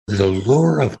the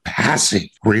lure of passive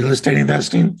real estate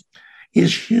investing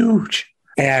is huge.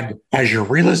 And as your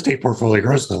real estate portfolio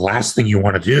grows, the last thing you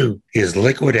want to do is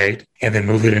liquidate and then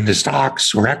move it into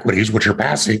stocks or equities, which are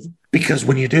passive, because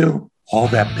when you do, all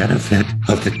that benefit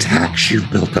of the tax you've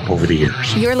built up over the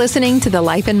years. You're listening to The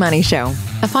Life and Money Show,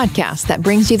 a podcast that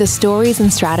brings you the stories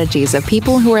and strategies of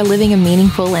people who are living a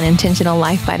meaningful and intentional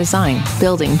life by design,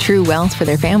 building true wealth for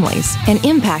their families, and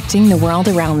impacting the world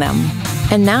around them.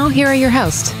 And now here are your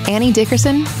hosts, Annie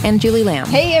Dickerson and Julie Lamb.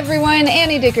 Hey everyone,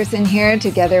 Annie Dickerson here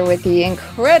together with the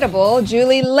incredible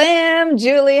Julie Lamb.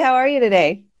 Julie, how are you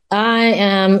today? I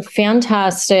am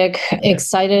fantastic,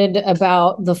 excited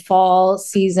about the fall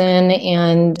season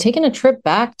and taking a trip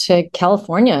back to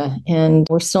California. And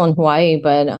we're still in Hawaii,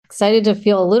 but excited to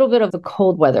feel a little bit of the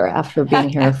cold weather after being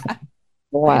here for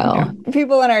a while.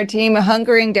 People on our team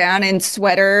hunkering down in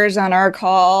sweaters on our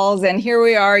calls. And here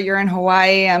we are, you're in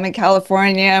Hawaii, I'm in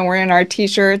California, and we're in our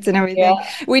t-shirts and everything. Yeah.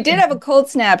 We did have a cold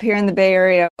snap here in the Bay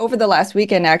Area over the last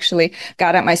weekend, actually.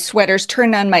 Got out my sweaters,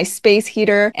 turned on my space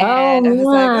heater, and I was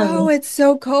like, oh, it's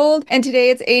so cold. And today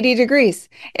it's 80 degrees.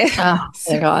 Oh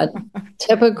my God.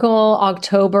 Typical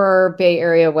October Bay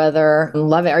Area weather.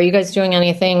 Love it. Are you guys doing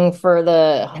anything for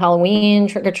the Halloween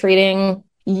trick-or-treating?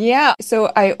 Yeah.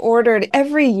 So I ordered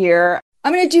every year.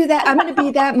 I'm going to do that. I'm going to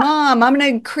be that mom. I'm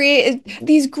going to create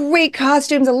these great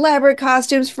costumes, elaborate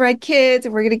costumes for my kids.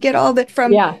 And we're going to get all that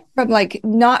from like,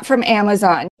 not from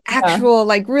Amazon, actual,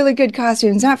 like really good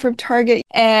costumes, not from Target.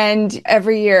 And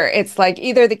every year it's like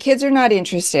either the kids are not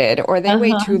interested or they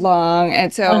wait too long.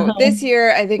 And so this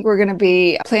year, I think we're going to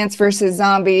be Plants vs.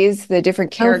 Zombies, the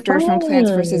different characters from Plants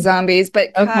vs. Zombies.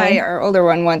 But Kai, our older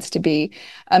one, wants to be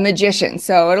a magician.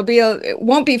 So it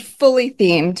won't be fully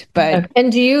themed, but.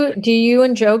 And do you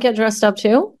and Joe get dressed up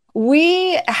too?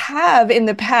 We have in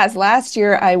the past. Last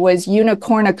year, I was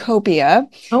Unicornucopia.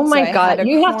 Oh my God.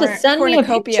 You have to send me a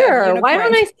picture. Why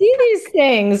don't I see these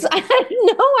things? I had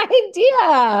no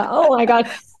idea. Oh my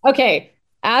God. Okay.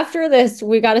 After this,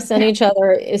 we got to send each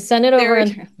other, send it over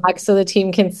in Slack so the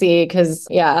team can see. Because,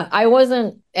 I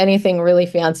wasn't anything really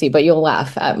fancy, but you'll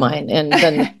laugh at mine. And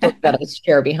then we'll get a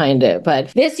share behind it. But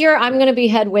this year, I'm going to be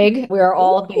Hedwig. We are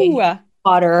all being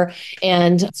Potter.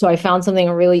 And so I found something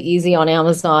really easy on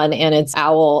Amazon and it's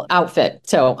owl outfit.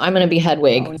 So I'm going to be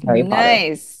Hedwig. Harry Potter.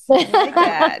 Nice. I like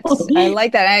that. I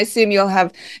like that. I assume you'll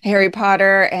have Harry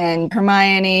Potter and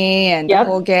Hermione and the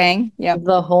whole gang. Yep.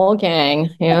 The whole gang.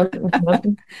 Yep.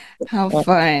 How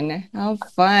fun. How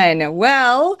fun.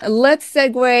 Well, let's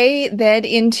segue then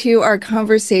into our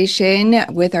conversation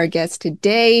with our guest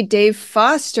today, Dave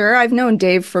Foster. I've known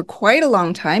Dave for quite a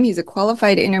long time. He's a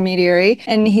qualified intermediary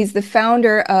and he's the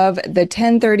founder of the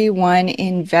 1031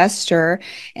 Investor.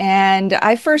 And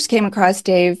I first came across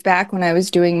Dave back when I was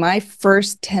doing my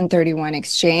first 1031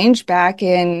 exchange back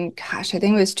in, I think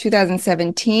it was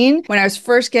 2017 when I was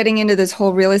first getting into this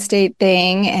whole real estate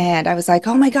thing. And I was like,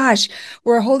 oh my gosh,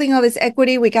 we're holding all this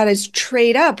equity. We got to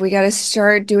trade up. We got to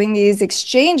start doing these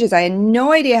exchanges. I had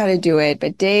no idea how to do it,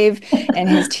 but Dave and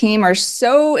his team are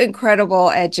so incredible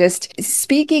at just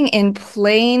speaking in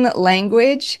plain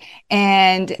language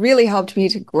and really helped me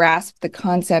to grasp the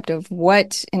concept of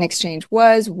what an exchange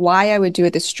was, why I would do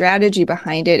it, the strategy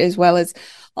behind it, as well as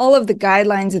all of the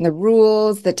guidelines and the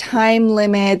rules, the time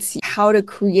limits, how to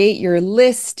create your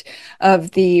list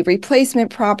of the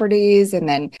replacement properties, and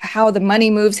then how the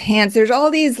money moves hands. There's all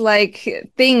these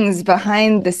like things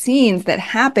behind the scenes that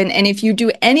happen. And if you do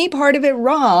any part of it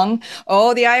wrong,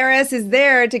 the IRS is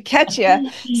there to catch you.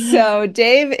 So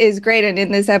Dave is great. And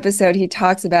in this episode, he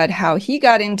talks about how he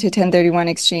got into 1031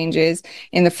 exchanges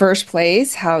in the first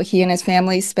place, how he and his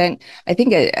family spent, I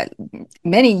think,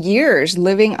 many years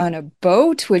living on a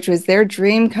boat, which was their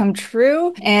dream come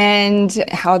true, and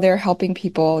how they're helping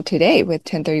people today with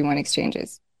 1031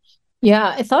 exchanges.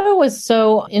 Yeah, I thought it was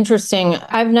so interesting.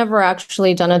 I've never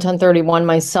actually done a 1031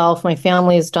 myself. My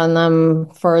family has done them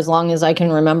for as long as I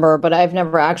can remember, but I've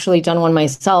never actually done one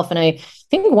myself. And I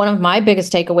think one of my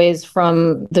biggest takeaways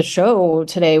from the show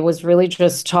today was really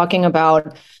just talking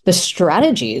about the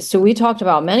strategies. So we talked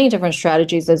about many different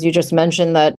strategies, as you just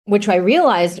mentioned, that which I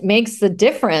realized makes the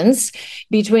difference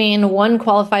between one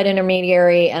qualified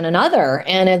intermediary and another.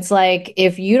 And it's like,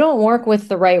 if you don't work with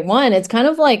the right one, it's kind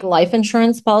of like life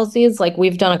insurance policies. Like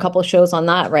we've done a couple of shows on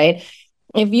that, right?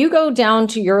 If you go down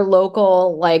to your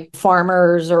local like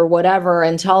farmers or whatever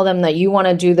and tell them that you want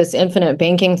to do this infinite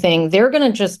banking thing, they're going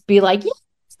to just be like, yeah,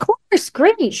 of course,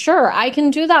 great, sure, I can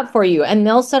do that for you. And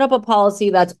they'll set up a policy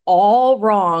that's all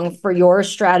wrong for your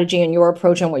strategy and your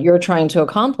approach and what you're trying to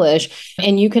accomplish.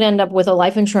 And you can end up with a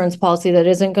life insurance policy that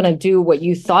isn't going to do what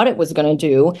you thought it was going to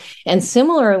do. And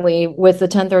similarly with the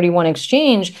 1031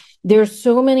 exchange, there's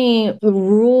so many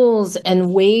rules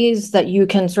and ways that you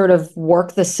can sort of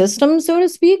work the system, so to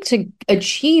speak, to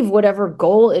achieve whatever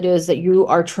goal it is that you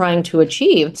are trying to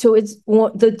achieve. So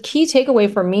the key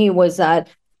takeaway for me was that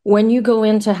when you go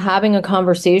into having a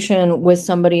conversation with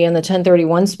somebody in the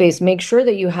 1031 space, make sure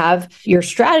that you have your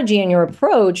strategy and your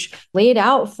approach laid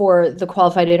out for the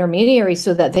qualified intermediary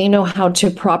so that they know how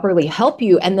to properly help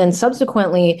you. And then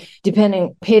subsequently,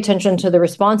 pay attention to the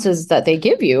responses that they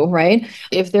give you, right?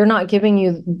 If they're not giving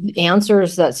you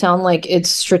answers that sound like it's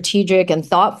strategic and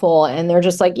thoughtful, and they're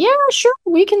just like, yeah, sure,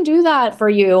 we can do that for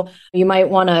you, you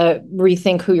might want to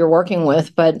rethink who you're working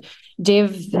with. But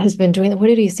Dave has been doing, what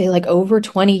did he say, like over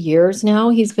 20 years now?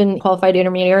 He's been qualified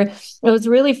intermediary. It was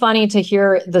really funny to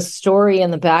hear the story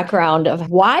and the background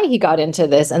of why he got into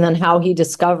this and then how he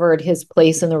discovered his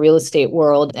place in the real estate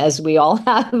world, as we all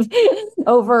have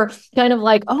over kind of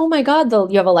like, oh my God,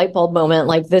 you have a light bulb moment.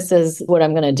 Like, this is what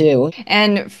I'm going to do.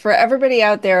 And for everybody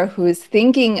out there who's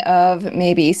thinking of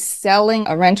maybe selling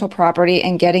a rental property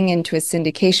and getting into a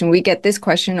syndication, we get this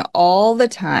question all the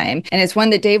time. And it's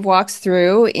one that Dave walks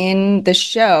through in the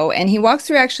show, and he walks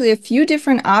through actually a few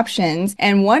different options,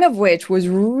 and one of which was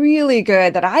really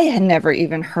good that I had never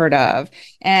even heard of.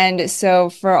 And so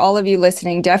for all of you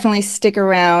listening, definitely stick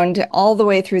around all the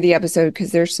way through the episode,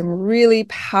 because there's some really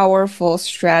powerful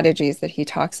strategies that he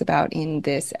talks about in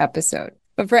this episode.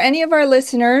 But for any of our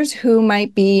listeners who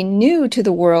might be new to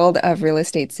the world of real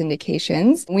estate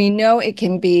syndications, we know it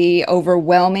can be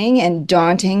overwhelming and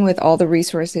daunting with all the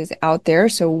resources out there.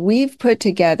 So we've put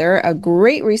together a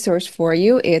great resource for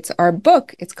you. It's our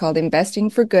book. It's called Investing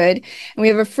for Good. And we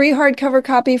have a free hardcover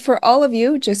copy for all of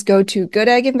you. Just go to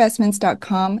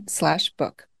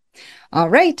goodegginvestments.com/book. All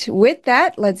right. With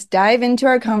that, let's dive into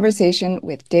our conversation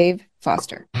with Dave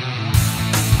Foster.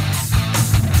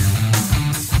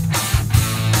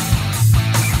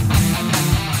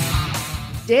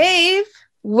 Dave,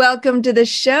 welcome to the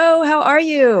show. How are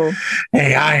you?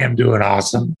 Hey, I am doing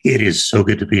awesome. It is so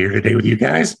good to be here today with you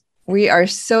guys. We are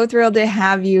so thrilled to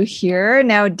have you here.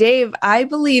 Now, Dave, I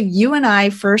believe you and I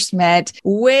first met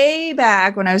way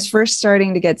back when I was first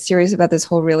starting to get serious about this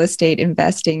whole real estate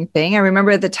investing thing. I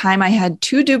remember at the time I had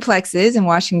 2 duplexes in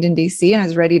Washington, D.C., and I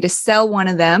was ready to sell one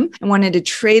of them and wanted to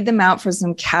trade them out for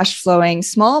some cash flowing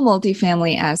small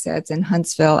multifamily assets in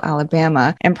Huntsville,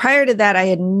 Alabama. And prior to that, I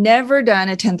had never done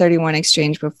a 1031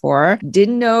 exchange before,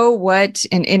 didn't know what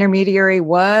an intermediary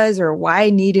was or why I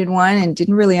needed one, and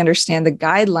didn't really understand the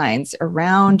guidelines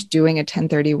around doing a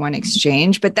 1031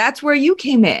 exchange. But that's where you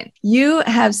came in. You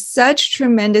have such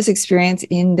tremendous experience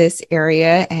in this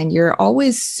area, and you're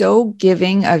always so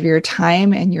giving of your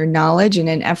time and your knowledge in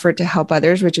an effort to help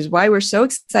others, which is why we're so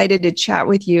excited to chat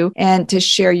with you and to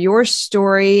share your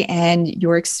story and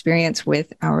your experience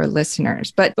with our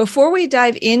listeners. But before we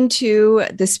dive into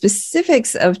the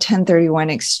specifics of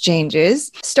 1031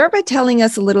 exchanges, start by telling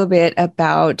us a little bit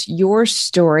about your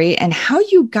story and how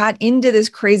you got into this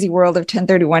crazy world of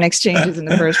 1031 exchanges in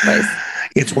the first place.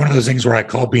 It's one of those things where I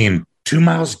call being 2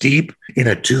 miles deep in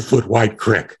a 2-foot wide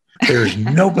creek. There's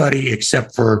nobody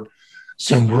except for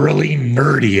some really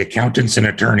nerdy accountants and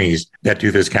attorneys that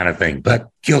do this kind of thing, but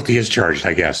guilty as charged,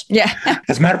 I guess. Yeah.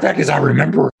 As a matter of fact, as I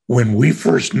remember when we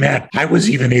first met, I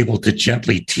was even able to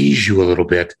gently tease you a little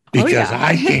bit because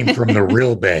I came from the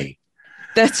real Bay.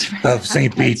 That's right. Of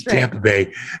St. Pete, right. Tampa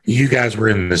Bay. You guys were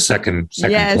in the second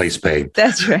place Bay.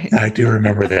 That's right. I do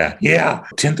remember that. Yeah.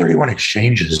 1031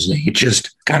 exchanges, it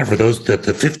just kind of for those, the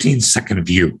 15-second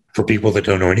view for people that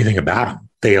don't know anything about them.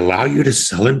 They allow you to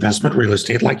sell investment real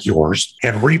estate like yours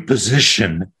and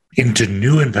reposition into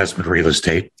new investment real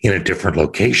estate in a different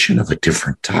location of a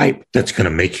different type that's going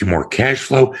to make you more cash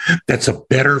flow. That's a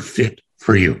better fit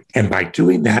for you. And by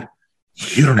doing that,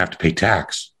 you don't have to pay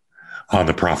tax on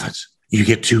the profits. You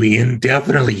get to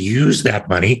indefinitely use that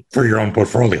money for your own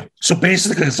portfolio. So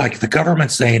basically, it's like the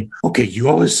government saying, okay, you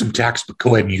owe us some tax, but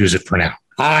go ahead and use it for now.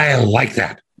 I like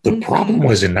that. The problem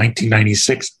was in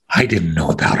 1996, I didn't know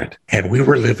about it. And we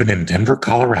were living in Denver,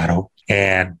 Colorado,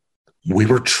 and we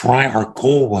were our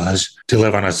goal was to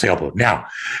live on a sailboat. Now,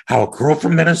 how a girl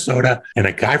from Minnesota and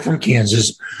a guy from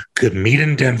Kansas could meet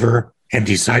in Denver and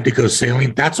decide to go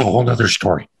sailing, that's a whole nother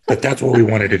story. But that's what we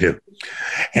wanted to do.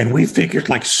 And we figured,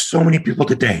 like so many people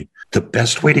today, the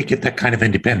best way to get that kind of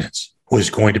independence was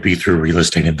going to be through real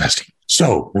estate investing.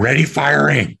 So ready, fire,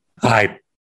 aim. I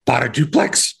bought a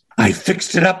duplex, I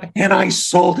fixed it up, and I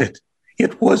sold it.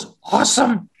 It was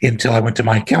awesome until I went to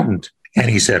my accountant. And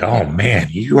he said, oh, man,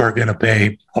 you are going to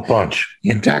pay a bunch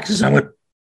in taxes. I went,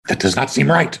 that does not seem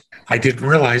right. I didn't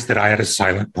realize that I had a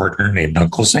silent partner named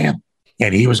Uncle Sam.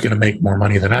 and he was going to make more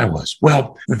money than I was.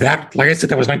 Well, that, like I said,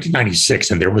 that was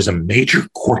 1996, and there was a major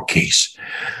court case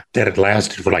that had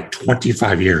lasted for like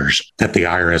 25 years that the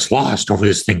IRS lost over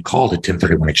this thing called a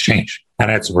 1031 exchange. And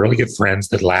I had some really good friends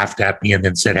that laughed at me and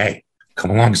then said, hey,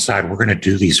 come alongside. We're going to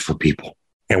do these for people.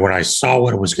 And when I saw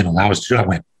what it was going to allow us to do, I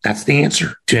went, that's the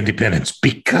answer to independence,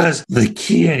 because the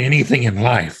key in anything in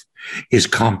life is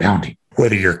compounding.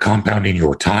 Whether you're compounding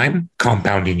your time,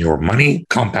 compounding your money,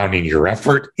 compounding your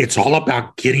effort, it's all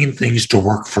about getting things to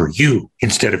work for you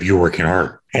instead of you working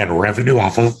hard. And revenue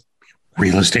off of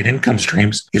real estate income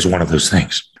streams is one of those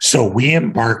things. So we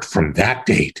embarked from that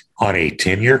date on a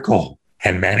 10-year goal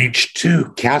and managed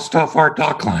to cast off our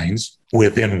dock lines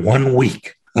within 1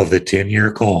 week of the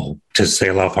 10-year goal to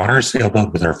sail off on our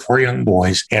sailboat with our 4 young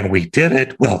boys. And we did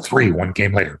it, well, 3, one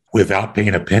came later, without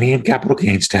paying a penny in capital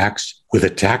gains tax, with a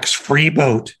tax-free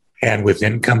boat, and with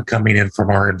income coming in from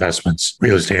our investments,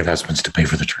 real estate investments, to pay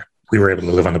for the trip. We were able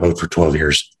to live on the boat for 12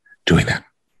 years doing that.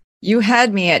 You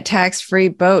had me at tax-free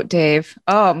boat, Dave.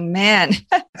 Oh, man.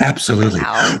 Absolutely.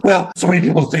 Wow. Well, so many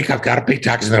people think I've got to pay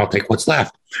taxes and then I'll take what's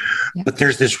left. Yeah. But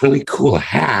there's this really cool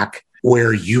hack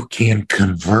where you can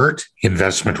convert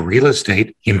investment real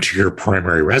estate into your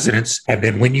primary residence. And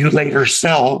then when you later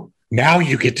sell, now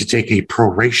you get to take a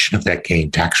proration of that gain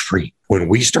tax-free. When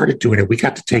we started doing it, we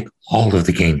got to take all of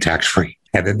the gain tax-free.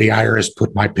 And then the IRS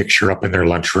put my picture up in their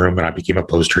lunchroom and I became a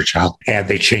poster child, and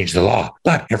they changed the law.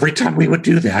 But every time we would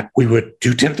do that, we would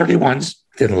do 1031s,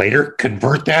 then later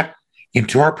convert that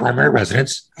into our primary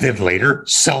residence, then later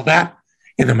sell that,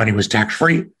 and the money was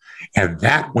tax-free. And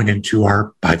that went into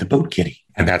our buy the boat kitty.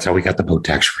 And that's how we got the boat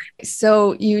tax-free.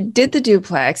 So you did the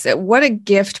duplex. What a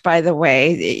gift, by the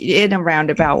way, in a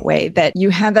roundabout way, that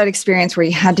you had that experience where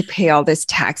you had to pay all this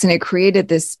tax and it created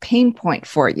this pain point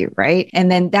for you, right?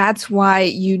 And then that's why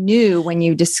you knew when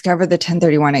you discovered the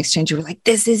 1031 exchange, you were like,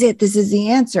 this is it. This is the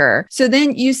answer. So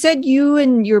then you said you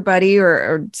and your buddy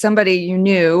or somebody you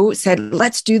knew said,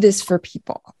 let's do this for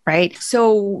people, right?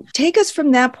 So take us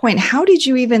from that point. How did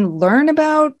you even learn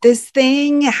about this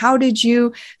thing? How did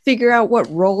you figure out what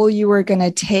role you were going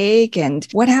to take and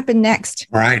what happened next?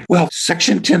 Right. Well,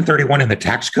 Section 1031 in the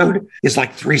tax code is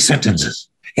like 3 sentences.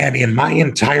 And in my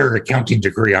entire accounting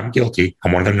degree, I'm guilty.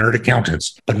 I'm one of the nerd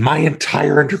accountants. But my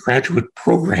entire undergraduate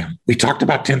program, we talked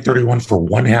about 1031 for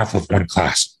 1/2 of one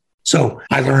class. So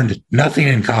I learned nothing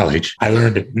in college. I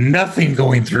learned nothing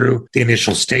going through the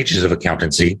initial stages of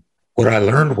accountancy. What I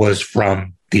learned was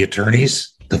from the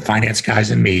attorneys, the finance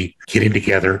guys, and me getting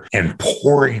together and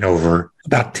poring over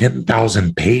about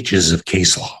 10,000 pages of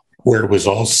case law, where it was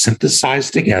all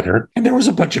synthesized together. And there was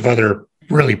a bunch of other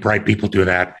really bright people doing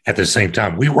that at the same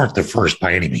time. We weren't the first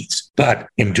by any means. But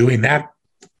in doing that,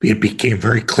 it became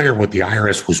very clear what the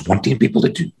IRS was wanting people to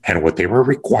do and what they were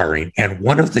requiring. And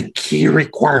one of the key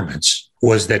requirements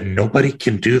was that nobody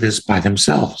can do this by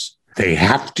themselves. They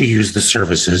have to use the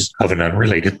services of an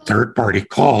unrelated third party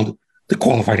called the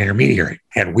qualified intermediary.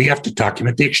 And we have to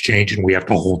document the exchange and we have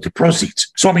to hold the proceeds.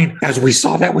 So, I mean, as we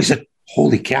saw that, we said,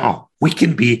 holy cow, we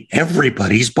can be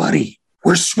everybody's buddy.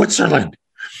 We're Switzerland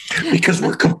because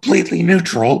we're completely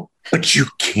neutral, but you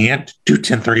can't do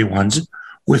 1031s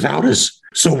without us.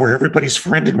 So we're everybody's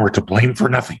friend and we're to blame for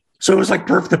nothing. So it was like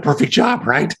the perfect job,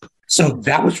 right? So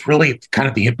that was really kind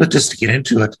of the impetus to get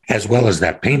into it, as well as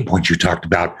that pain point you talked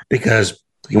about, because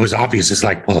it was obvious. It's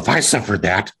like, well, if I suffered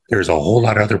that, there's a whole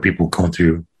lot of other people going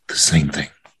through the same thing.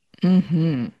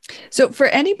 Mm-hmm. So for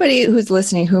anybody who's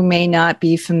listening who may not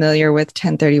be familiar with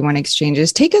 1031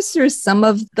 exchanges, take us through some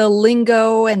of the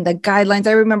lingo and the guidelines.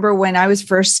 I remember when I was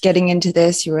first getting into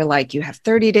this, you were like, you have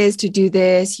 30 days to do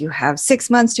this, you have 6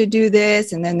 months to do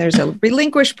this, and then there's a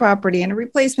relinquished property and a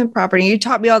replacement property. You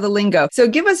taught me all the lingo. So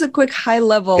give us a quick high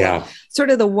level, sort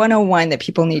of the 101 that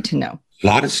people need to know. A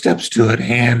lot of steps to it.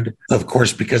 And of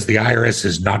course, because the IRS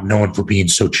is not known for being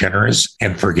so generous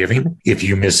and forgiving, if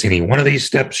you miss any one of these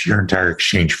steps, your entire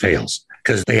exchange fails.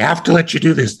 Because they have to let you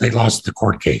do this. They lost the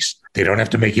court case. They don't have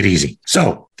to make it easy.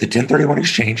 So the 1031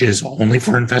 exchange is only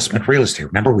for investment real estate.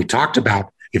 Remember, we talked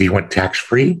about if you went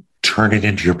tax-free, turn it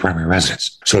into your primary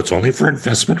residence. So it's only for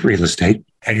investment real estate.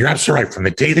 And you're absolutely right. From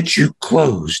the day that you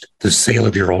closed the sale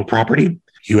of your old property,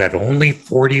 you had only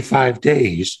 45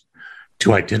 days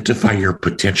to identify your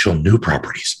potential new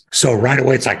properties. So right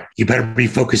away, it's like, you better be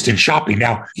focused in shopping.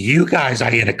 Now, you guys,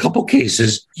 in a couple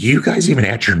cases, you guys even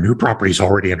had your new properties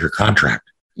already under contract.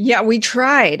 Yeah, we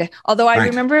tried. Although I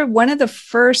remember one of the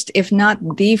first, if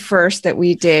not the first that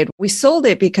we did, we sold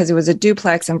it because it was a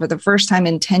duplex. And for the first time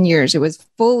in 10 years, it was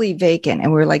fully vacant.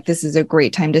 And we were like, this is a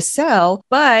great time to sell.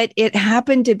 But it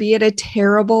happened to be at a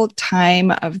terrible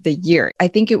time of the year. I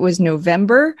think it was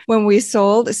November when we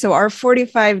sold. So our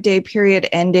 45-day period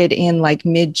ended in like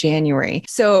mid-January.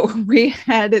 So we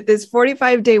had this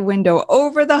 45-day window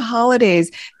over the holidays,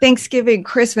 Thanksgiving,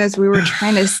 Christmas. We were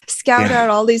trying to scout out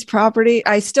all these property.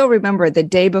 I still remember the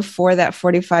day before that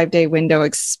 45-day window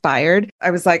expired.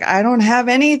 I was like, I don't have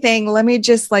anything. Let me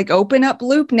just like open up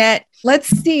LoopNet. Let's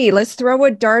see. Let's throw a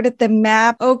dart at the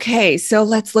map. Okay, so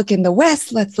let's look in the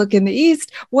west. Let's look in the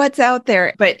east. What's out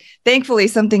there? But thankfully,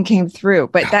 something came through.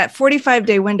 But that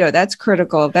 45-day window, that's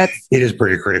critical. It is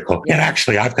pretty critical. And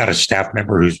actually, I've got a staff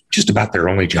member who's just about their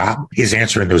only job is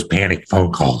answering those panic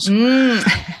phone calls.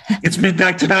 It's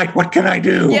midnight tonight. What can I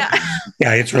do? Yeah,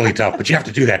 it's really tough, but you have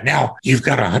to do that. Now, you've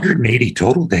got 180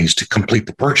 total days to complete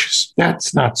the purchase.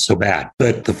 That's not so bad,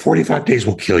 but the 45 days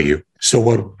will kill you. So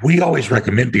what we always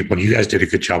recommend people, and you guys did a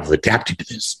good job of adapting to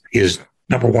this, is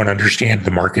number one, understand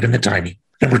the market and the timing.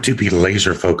 Number two, be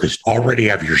laser focused. Already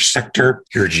have your sector,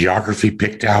 your geography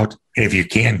picked out. And if you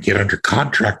can, get under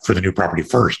contract for the new property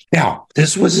first. Now,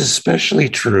 this was especially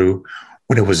true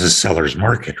when it was a seller's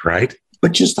market, right?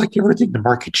 But just like everything, the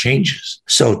market changes.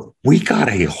 So we got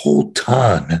a whole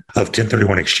ton of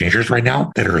 1031 exchangers right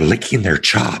now that are licking their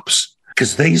chops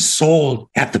because they sold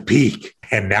at the peak.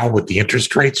 And now with the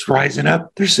interest rates rising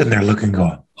up, they're sitting there looking,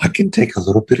 going, I can take a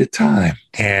little bit of time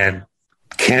and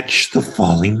catch the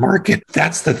falling market.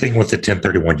 That's the thing with the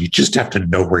 1031. You just have to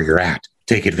know where you're at.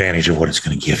 Take advantage of what it's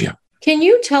going to give you. Can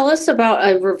you tell us about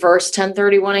a reverse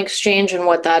 1031 exchange and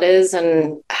what that is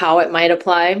and how it might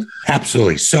apply?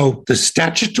 Absolutely. So the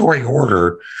statutory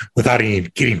order, without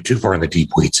even getting too far in the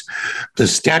deep weeds, the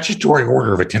statutory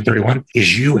order of a 1031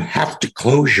 is you have to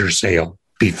close your sale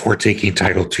before taking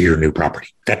title to your new property.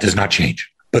 That does not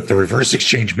change. But the reverse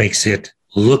exchange makes it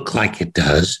look like it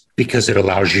does because it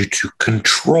allows you to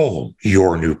control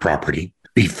your new property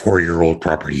before your old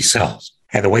property sells.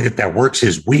 And the way that works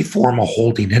is we form a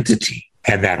holding entity,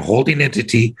 and that holding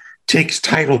entity takes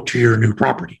title to your new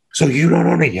property. So you don't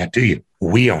own it yet, do you?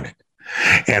 We own it.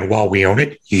 And while we own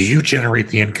it, you generate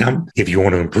the income. If you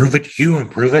want to improve it, you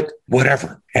improve it,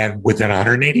 whatever. And within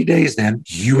 180 days, then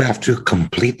you have to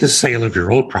complete the sale of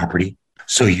your old property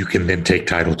so you can then take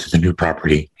title to the new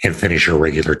property and finish your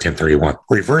regular 1031.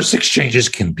 Reverse exchanges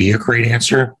can be a great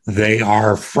answer. They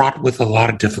are fraught with a lot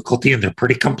of difficulty and they're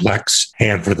pretty complex.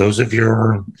 And for those of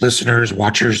your listeners,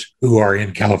 watchers who are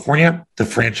in California, the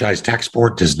Franchise Tax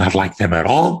Board does not like them at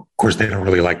all. Of course, they don't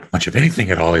really like much of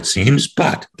anything at all, it seems,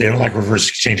 but they don't like reverse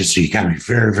exchanges. So you got to be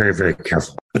very, very, very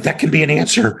careful. But that can be an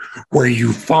answer where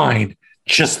you find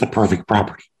just the perfect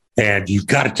property and you've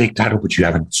got to take title, but you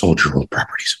haven't sold your old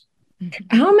properties.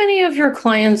 How many of your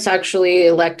clients actually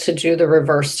elect to do the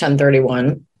reverse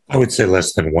 1031? I would say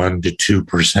less than 1% to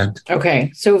 2%.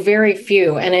 Okay, so very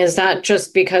few. And is that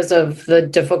just because of the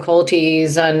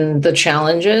difficulties and the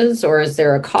challenges, or is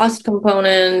there a cost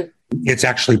component? It's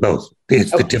actually both.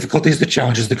 It's the difficulties, the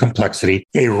challenges, the complexity.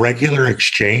 A regular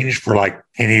exchange for like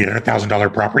an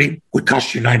 $800,000 property would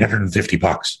cost you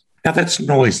 $950. Now that's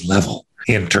noise level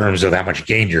in terms of how much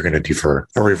gain you're going to defer.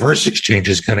 A reverse exchange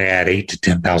is going to add $8,000 to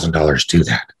 $10,000 to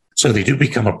that. So they do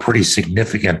become a pretty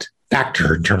significant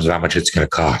factor in terms of how much it's going to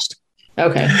cost.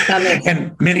 Okay.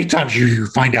 And many times you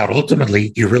find out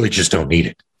ultimately you really just don't need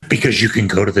it because you can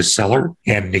go to the seller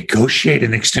and negotiate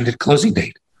an extended closing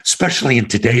date, especially in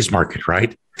today's market,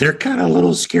 right? They're kind of a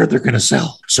little scared they're going to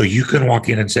sell. So you can walk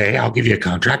in and say, hey, I'll give you a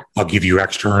contract. I'll give you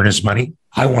extra earnest money.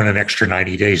 I want an extra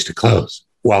 90 days to close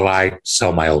while I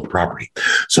sell my old property.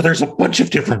 So there's a bunch of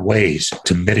different ways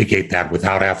to mitigate that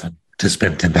without having to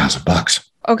spend $10,000.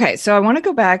 Okay, so I want to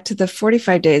go back to the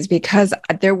 45 days because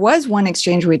there was one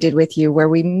exchange we did with you where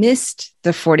we missed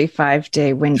the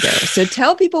 45-day window. So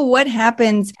tell people what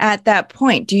happens at that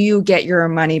point. Do you get your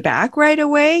money back right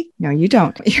away? No, you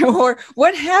don't. Or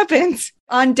what happens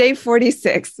on day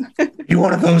 46? You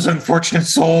one of those unfortunate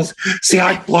souls? See,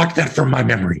 I blocked that from my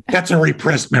memory. That's a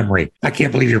repressed memory. I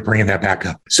can't believe you're bringing that back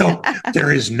up. So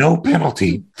there is no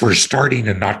penalty for starting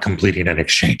and not completing an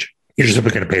exchange. You're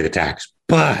simply going to pay the tax.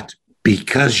 But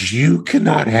because you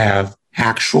cannot have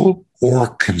actual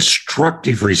or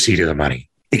constructive receipt of the money,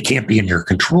 it can't be in your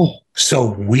control. So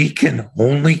we can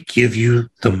only give you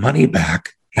the money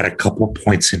back at a couple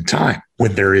points in time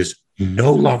when there is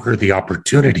no longer the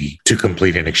opportunity to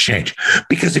complete an exchange.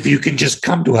 Because if you can just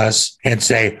come to us and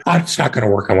say, oh, it's not going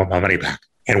to work, I want my money back.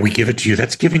 and we give it to you,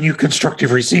 that's giving you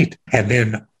constructive receipt. And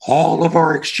then all of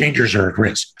our exchangers are at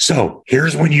risk. So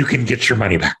here's when you can get your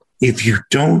money back. If you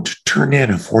don't turn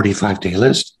in a 45-day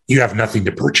list, you have nothing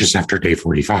to purchase after day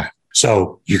 45.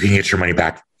 So you can get your money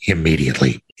back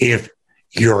immediately. If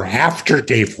you're after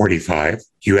day 45,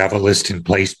 you have a list in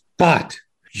place, but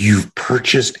you've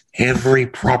purchased every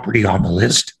property on the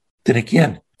list, then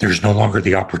again, there's no longer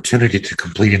the opportunity to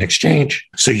complete an exchange,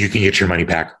 so you can get your money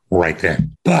back right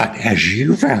then. But as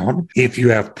you found, if you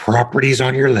have properties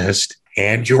on your list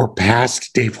and you're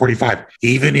past day 45,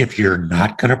 even if you're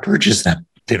not going to purchase them,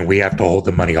 then we have to hold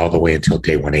the money all the way until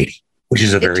day 180, which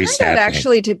is a very sad thing. It turned out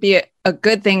actually to be a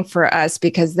good thing for us,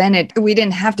 because then we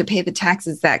didn't have to pay the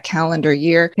taxes that calendar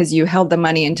year because you held the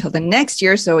money until the next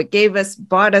year. So it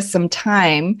bought us some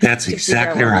time. That's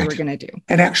exactly right. We were going to do.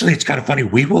 And actually, it's kind of funny.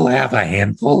 We will have a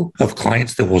handful of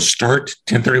clients that will start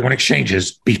 1031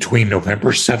 exchanges between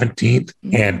November 17th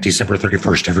and December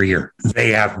 31st every year. They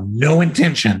have no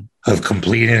intention of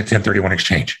completing a 1031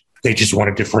 exchange. They just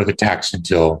want to defer the tax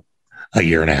until a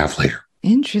year and a half later.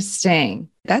 Interesting.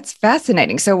 That's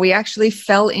fascinating. So we actually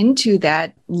fell into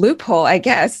that loophole, I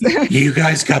guess. You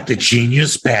guys got the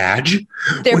genius badge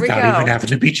without even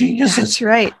having to be geniuses. That's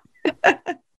right.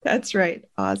 That's right.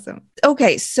 Awesome.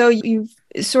 Okay. So you've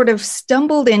sort of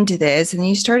stumbled into this and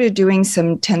you started doing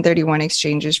some 1031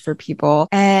 exchanges for people.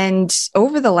 And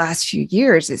over the last few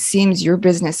years, it seems your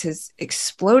business has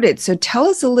exploded. So tell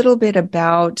us a little bit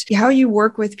about how you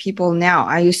work with people now.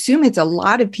 I assume it's a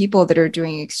lot of people that are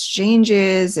doing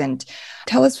exchanges, and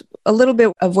tell us a little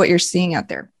bit of what you're seeing out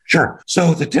there. Sure.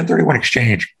 So the 1031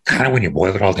 exchange, kind of when you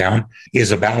boil it all down,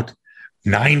 is about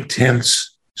 9/10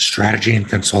 strategy and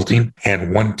consulting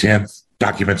and 1/10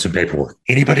 documents and paperwork.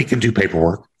 Anybody can do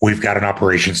paperwork. We've got an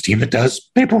operations team that does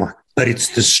paperwork, but it's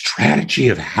the strategy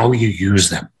of how you use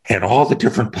them and all the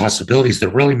different possibilities that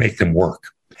really make them work.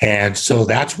 And so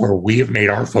that's where we have made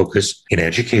our focus in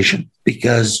education,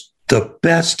 because the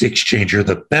best exchanger,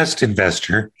 the best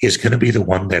investor is going to be the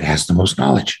one that has the most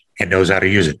knowledge and knows how to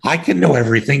use it. I can know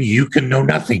everything. You can know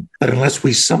nothing. But unless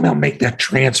we somehow make that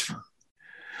transfer,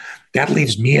 that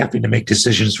leaves me having to make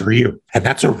decisions for you. And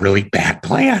that's a really bad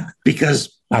plan, because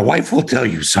my wife will tell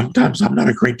you, sometimes I'm not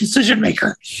a great decision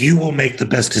maker. You will make the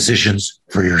best decisions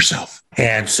for yourself.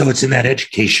 And so it's in that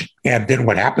education. And then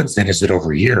what happens then is that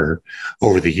over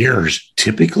the years,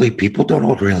 typically people don't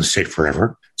hold real estate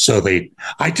forever. So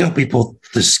I tell people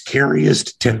the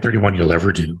scariest 1031 you'll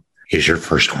ever do is your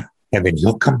first one. And then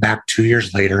you'll come back 2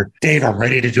 years later, Dave, I'm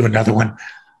ready to do another one.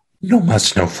 No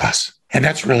muss, no fuss. And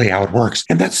that's really how it works.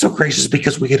 And that's so gracious,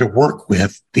 because we get to work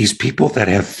with these people that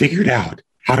have figured out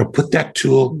how to put that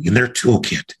tool in their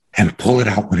toolkit and pull it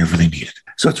out whenever they need it.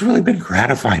 So it's really been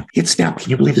gratifying. It's now, can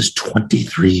you believe this,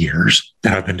 23 years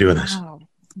that I've been doing this?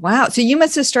 Wow. So you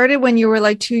must have started when you were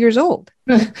like 2 years old.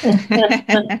 I'll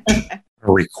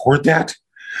record that.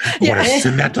 I want to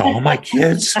send that to all my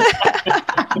kids.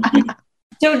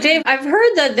 So, Dave, I've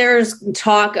heard that there's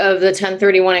talk of the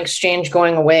 1031 exchange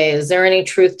going away. Is there any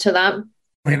truth to that?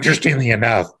 Interestingly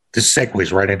enough, this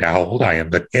segues right into how old I am,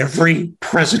 but every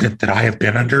president that I have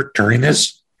been under during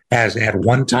this has at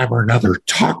one time or another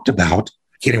talked about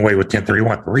getting away with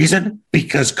 1031. The reason?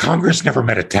 Because Congress never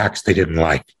met a tax they didn't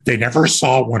like. They never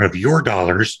saw one of your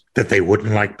dollars that they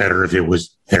wouldn't like better if it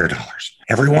was their dollars.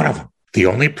 Every one of them. The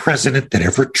only president that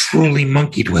ever truly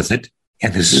monkeyed with it,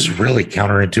 and this is really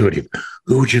counterintuitive,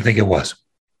 who would you think it was?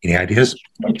 Any ideas?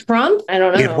 Trump? I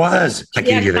don't know. It was. I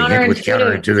gave you the hint with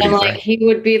counterintuitive. And like, he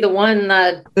would be the one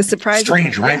that... The surprise.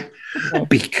 Strange, right?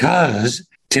 Because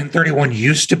 1031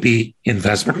 used to be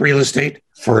investment real estate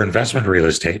for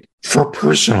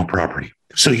personal property.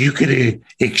 So you could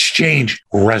exchange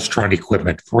restaurant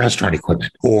equipment for restaurant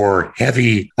equipment, or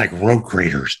heavy like road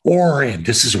graders, or, and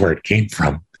this is where it came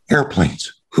from,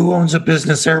 airplanes. Who owns a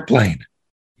business airplane?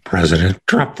 President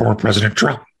Trump, former President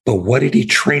Trump. But what did he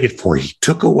trade it for? He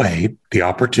took away the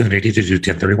opportunity to do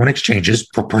 1031 exchanges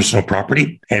for personal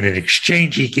property. And in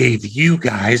exchange, he gave you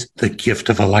guys the gift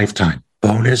of a lifetime,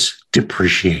 bonus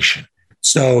depreciation.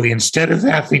 So instead of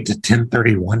having to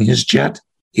 1031 his jet,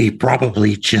 he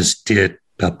probably just did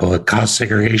a cost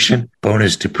segregation,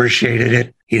 bonus depreciated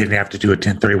it. He didn't have to do a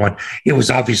 1031. It was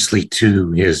obviously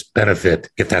to his benefit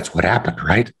if that's what happened,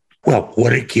 right? Well,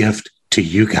 what a gift to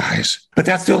you guys. But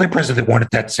that's the only president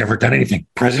that's ever done anything.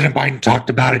 President Biden talked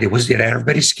about it. It had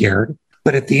everybody scared.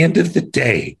 But at the end of the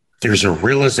day, there's a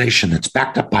realization that's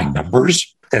backed up by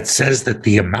numbers that says that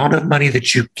the amount of money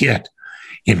that you get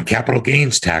in capital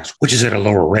gains tax, which is at a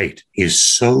lower rate, is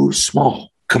so small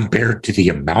compared to the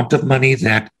amount of money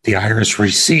that the IRS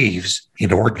receives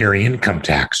in ordinary income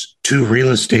tax to real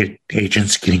estate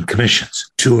agents getting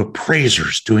commissions, to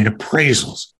appraisers doing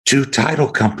appraisals, to title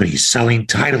companies selling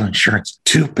title insurance,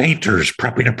 to painters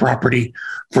prepping a property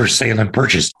for sale and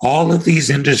purchase. All of these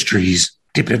industries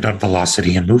depend on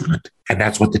velocity and movement. And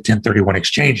that's what the 1031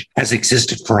 exchange has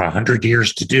existed for 100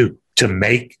 years to do, to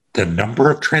make the number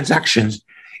of transactions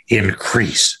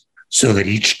increase so that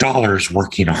each dollar is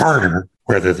working harder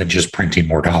rather than just printing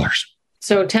more dollars.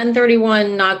 So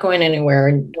 1031 not going anywhere.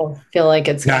 And don't feel like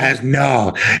it's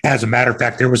no. As a matter of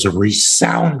fact, there was a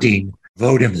resounding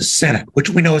vote in the Senate, which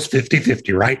we know is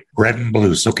 50-50, right? Red and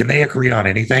blue. So can they agree on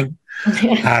anything?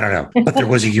 I don't know. But there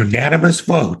was a unanimous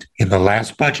vote in the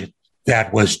last budget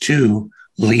that was to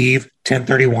leave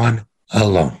 1031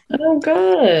 alone. Oh,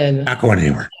 good. Not going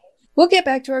anywhere. We'll get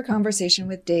back to our conversation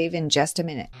with Dave in just a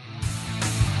minute.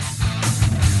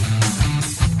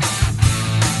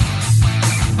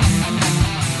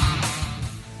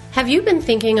 Have you been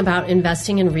thinking about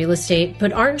investing in real estate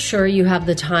but aren't sure you have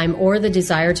the time or the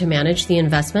desire to manage the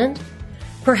investment?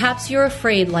 Perhaps you're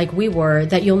afraid, like we were,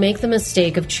 that you'll make the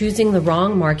mistake of choosing the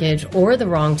wrong market or the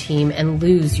wrong team and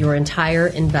lose your entire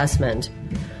investment.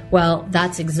 Well,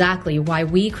 that's exactly why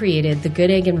we created the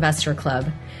Good Egg Investor Club.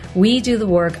 We do the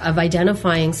work of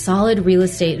identifying solid real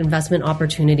estate investment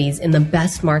opportunities in the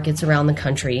best markets around the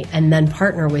country and then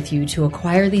partner with you to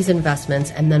acquire these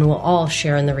investments, and then we'll all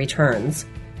share in the returns.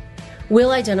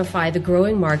 We'll identify the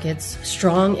growing markets,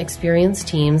 strong, experienced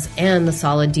teams, and the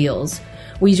solid deals.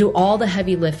 We do all the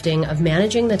heavy lifting of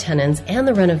managing the tenants and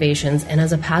the renovations, and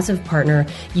as a passive partner,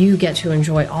 you get to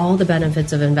enjoy all the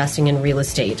benefits of investing in real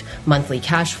estate, monthly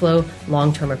cash flow,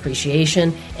 long-term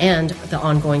appreciation, and the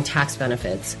ongoing tax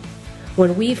benefits.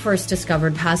 When we first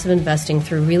discovered passive investing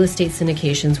through real estate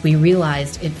syndications, we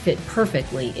realized it fit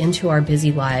perfectly into our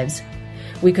busy lives.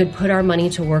 We could put our money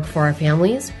to work for our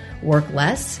families, work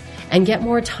less, and get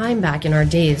more time back in our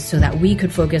days so that we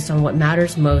could focus on what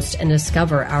matters most and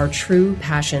discover our true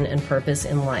passion and purpose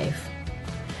in life.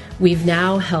 We've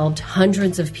now helped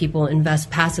hundreds of people invest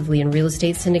passively in real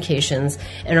estate syndications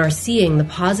and are seeing the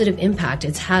positive impact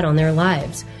it's had on their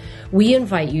lives. We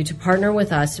invite you to partner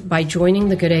with us by joining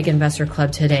the Good Egg Investor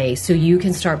Club today so you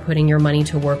can start putting your money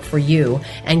to work for you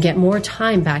and get more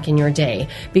time back in your day,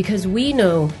 because we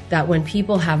know that when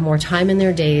people have more time in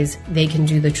their days, they can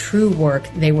do the true work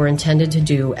they were intended to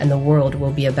do, and the world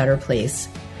will be a better place.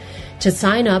 To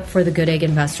sign up for the Good Egg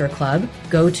Investor Club,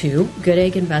 go to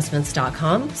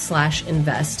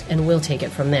goodegginvestments.com/invest and we'll take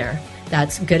it from there.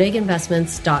 That's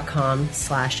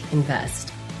goodegginvestments.com/invest.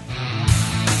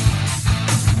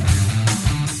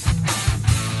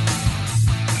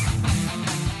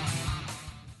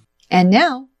 And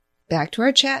now, back to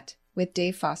our chat with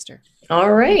Dave Foster.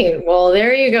 All right. Well,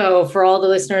 there you go. For all the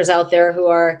listeners out there who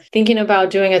are thinking about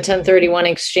doing a 1031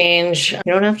 exchange,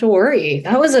 you don't have to worry.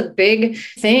 That was a big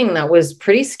thing that was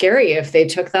pretty scary if they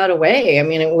took that away. I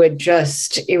mean, it would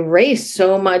just erase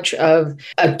so much of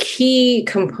a key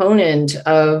component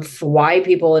of why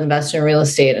people invest in real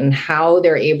estate and how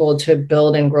they're able to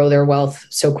build and grow their wealth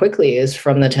so quickly is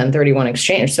from the 1031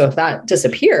 exchange. So if that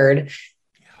disappeared,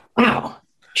 wow.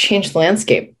 Change the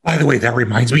landscape. By the way, that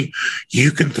reminds me,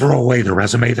 you can throw away the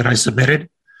resume that I submitted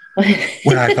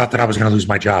when I thought that I was going to lose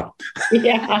my job.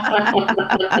 Yeah,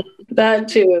 that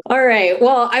too. All right.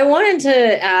 Well, I wanted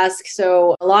to ask,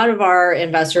 so a lot of our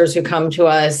investors who come to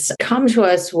us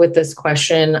with this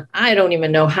question. I don't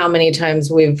even know how many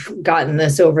times we've gotten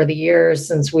this over the years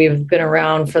since we've been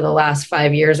around for the last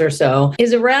 5 years or so,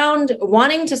 is around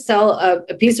wanting to sell a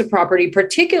piece of property.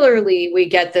 Particularly, we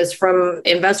get this from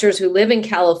investors who live in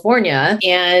California.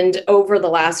 And over the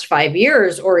last 5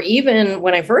 years, or even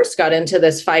when I first got into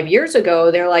this 5 years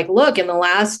ago, they're like, look, in the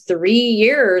last 3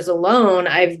 years alone,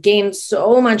 I've gained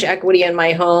so much equity in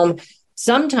my home,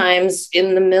 sometimes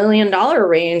in the $1 million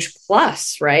range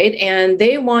plus, right? And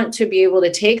they want to be able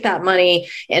to take that money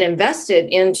and invest it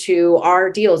into our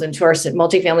deals, into our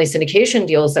multifamily syndication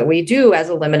deals that we do as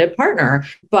a limited partner.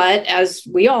 But as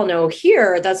we all know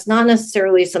here, that's not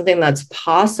necessarily something that's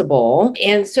possible.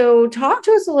 And so talk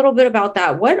to us a little bit about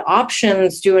that. What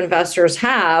options do investors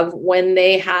have when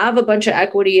they have a bunch of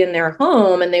equity in their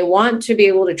home and they want to be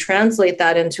able to translate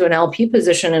that into an LP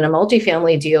position in a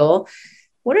multifamily deal?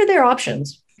 What are their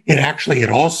options? It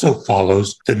also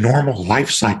follows the normal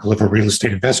life cycle of a real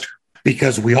estate investor,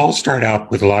 because we all start out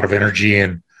with a lot of energy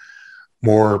and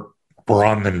more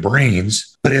brawn than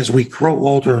brains. But as we grow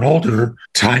older and older,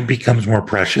 time becomes more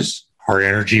precious. Our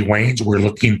energy wanes. We're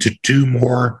looking to do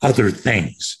more other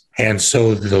things. And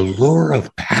so the lure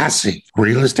of passive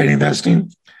real estate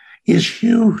investing is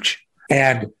huge.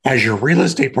 And as your real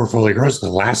estate portfolio grows,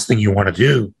 the last thing you want to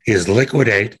do is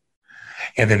liquidate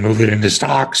and then move it into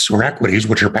stocks or equities,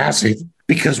 which are passive.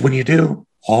 Because when you do,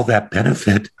 all that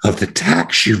benefit of the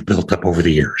tax you've built up over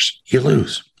the years, you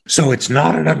lose. So it's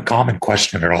not an uncommon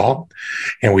question at all.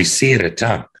 And we see it a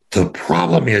ton. The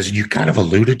problem is, and you kind of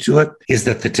alluded to it, is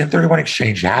that the 1031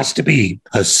 exchange has to be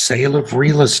a sale of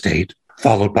real estate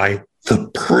followed by the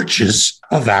purchase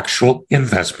of actual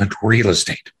investment real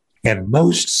estate. And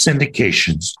most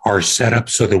syndications are set up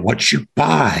so that what you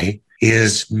buy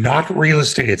is not real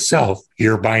estate itself.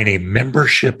 You're buying a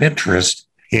membership interest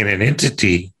in an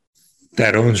entity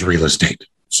that owns real estate.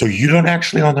 So you don't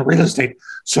actually own the real estate,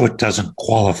 so it doesn't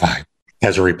qualify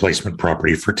as a replacement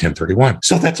property for 1031.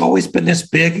 So that's always been this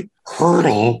big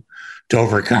hurdle to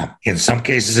overcome. In some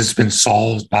cases, it's been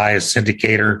solved by a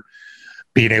syndicator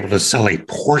being able to sell a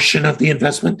portion of the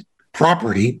investment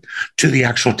property to the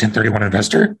actual 1031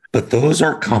 investor. But those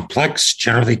are complex,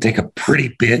 generally take a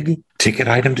pretty big ticket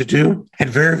item to do, and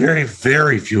very, very,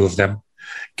 very few of them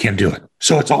can do it.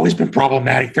 So it's always been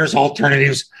problematic. There's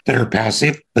alternatives that are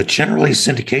passive, but generally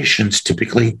syndications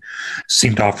typically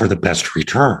seem to offer the best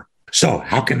return. So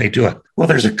how can they do it? Well,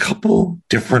 there's a couple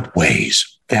different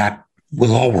ways that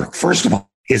will all work. First of all,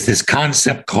 is this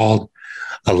concept called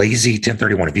a lazy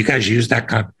 1031. Have you guys used that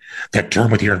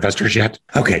term with your investors yet?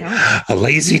 Okay. A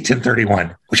lazy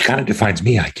 1031, which kind of defines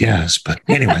me, I guess. But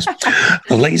anyways,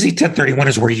 a lazy 1031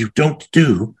 is where you don't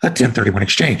do a 1031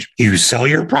 exchange. You sell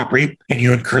your property and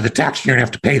you incur the tax. You don't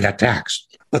have to pay that tax.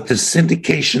 But the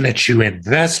syndication that you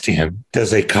invest in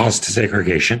does a cost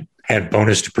segregation and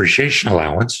bonus depreciation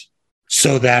allowance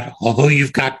so that although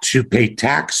you've got to pay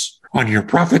tax on your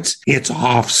profits, it's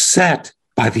offset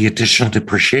by the additional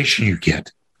depreciation you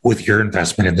get with your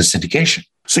investment in the syndication.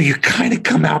 So you kind of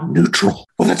come out neutral.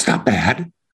 Well, that's not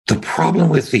bad. The problem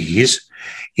with these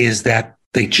is that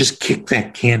they just kick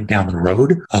that can down the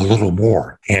road a little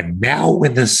more. And now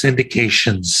when the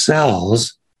syndication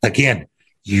sells, again,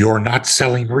 you're not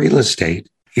selling real estate.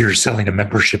 You're selling a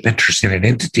membership interest in an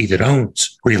entity that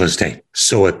owns real estate.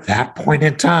 So at that point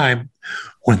in time,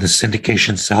 when the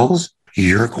syndication sells,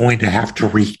 you're going to have to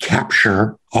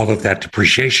recapture all of that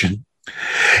depreciation.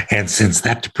 And since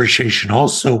that depreciation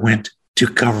also went to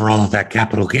cover all of that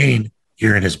capital gain,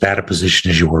 you're in as bad a position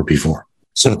as you were before.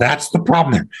 So that's the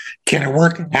problem there. Can it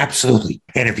work? Absolutely.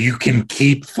 And if you can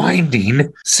keep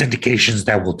finding syndications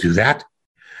that will do that,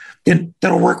 then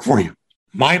that'll work for you.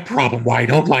 My problem, why I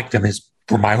don't like them is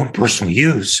for my own personal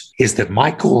use, is that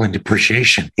my goal in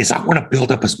depreciation is I want to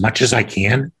build up as much as I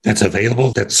can that's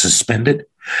available, that's suspended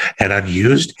and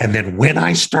unused. And then when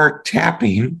I start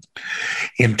tapping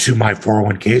into my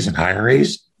 401ks and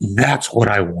IRAs, that's what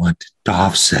I want to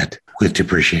offset with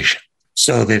depreciation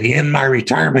so that in my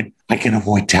retirement, I can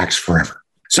avoid tax forever.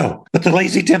 So, but the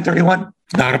lazy 1031,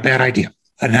 not a bad idea.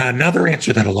 And another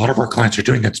answer that a lot of our clients are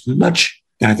doing that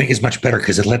I think is much better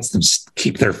because it lets them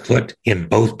keep their foot in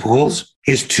both pools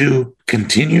is to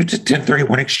continue to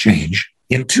 1031 exchange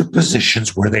into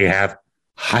positions where they have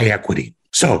high equity.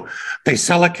 So they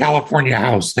sell a California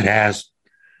house that has,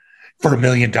 for $1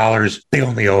 million, they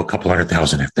only owe a couple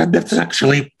 $100,000. That's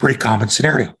actually a pretty common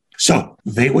scenario. So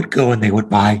they would go and they would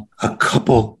buy a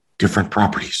couple different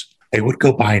properties. They would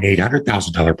go buy an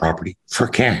 $800,000 property for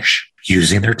cash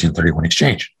using their 1031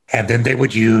 exchange. And then they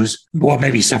would use,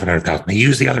 maybe $700,000. They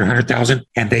use the other $100,000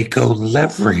 and they go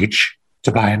leverage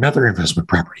to buy another investment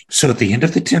property. So at the end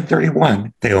of the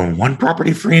 1031, they own one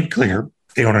property free and clear.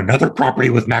 They own another property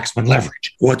with maximum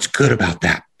leverage. What's good about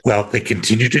that? Well, they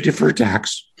continue to defer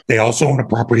tax. They also own a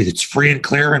property that's free and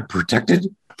clear and protected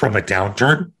from a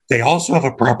downturn. They also have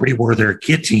a property where they're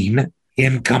getting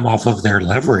income off of their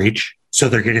leverage. So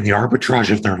they're getting the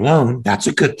arbitrage of their loan. That's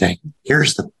a good thing.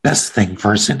 Here's the best thing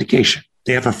for a syndication.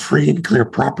 They have a free and clear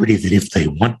property that if they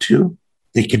want to,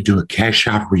 they can do a cash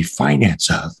out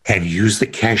refinance of and use the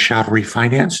cash out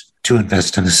refinance to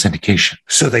invest in the syndication.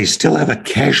 So they still have a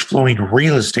cash flowing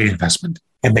real estate investment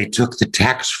and they took the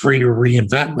tax-free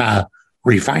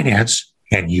refinance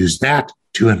and used that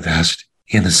to invest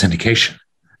in the syndication.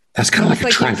 That's kind of like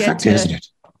a trifecta, isn't it?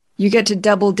 You get to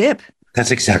double dip.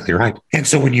 That's exactly right. And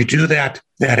so when you do that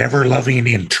ever-loving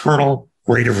internal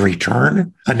rate of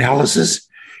return analysis,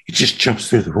 it just jumps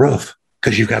through the roof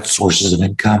because you've got sources of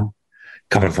income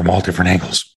coming from all different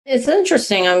angles. It's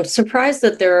interesting. I'm surprised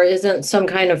that there isn't some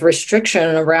kind of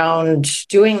restriction around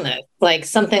doing this, like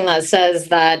something that says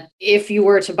that if you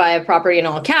were to buy a property in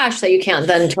all cash, that you can't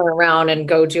then turn around and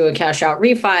go do a cash out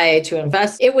refi to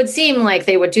invest. It would seem like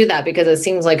they would do that because it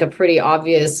seems like a pretty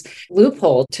obvious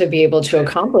loophole to be able to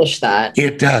accomplish that.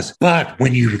 It does. But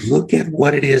when you look at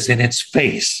what it is in its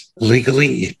face,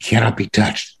 legally, it cannot be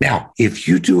touched. Now, if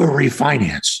you do a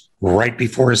refinance right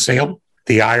before a sale,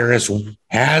 The IRS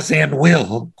has and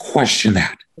will question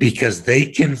that because they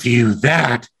can view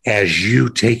that as you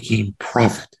taking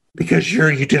profit. Because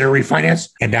you did a refinance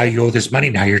and now you owe this money.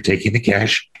 Now you're taking the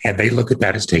cash and they look at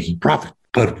that as taking profit.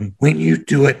 But when you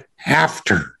do it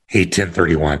after a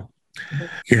 1031,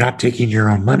 you're not taking your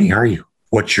own money, are you?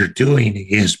 What you're doing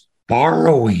is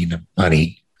borrowing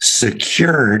money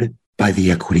secured by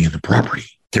the equity in the property.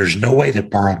 There's no way that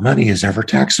borrowed money is ever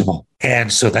taxable.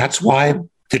 And so that's why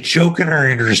the joke in our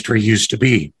industry used to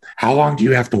be, how long do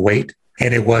you have to wait?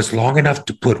 And it was long enough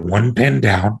to put one pen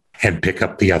down and pick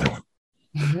up the other one.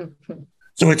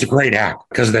 So it's a great act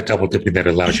because of that double dipping that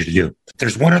it allows you to do.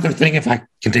 There's one other thing, if I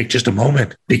can take just a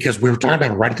moment, because we were talking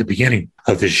about it right at the beginning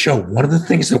of this show. One of the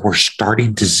things that we're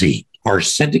starting to see are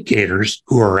syndicators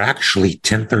who are actually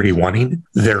 1031ing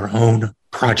their own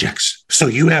projects. So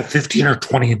you have 15 or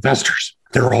 20 investors.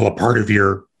 They're all a part of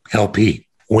your LP.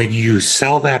 When you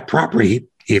sell that property,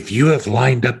 if you have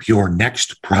lined up your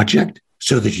next project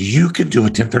so that you can do a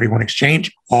 1031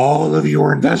 exchange, all of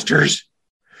your investors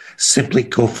simply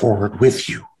go forward with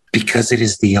you because it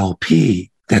is the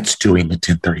LP that's doing the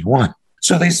 1031.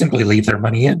 So they simply leave their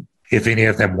money in. If any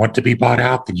of them want to be bought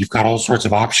out, then you've got all sorts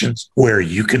of options where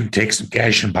you can take some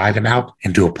cash and buy them out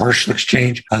and do a partial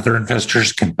exchange. Other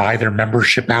investors can buy their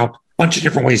membership out. A bunch of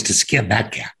different ways to skin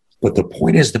that cat. But the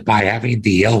point is that by having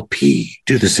the LP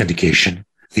do the syndication,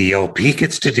 the LP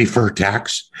gets to defer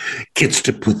tax, gets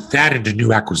to put that into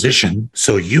new acquisition.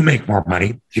 So you make more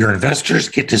money. Your investors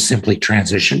get to simply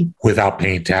transition without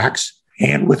paying tax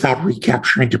and without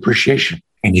recapturing depreciation.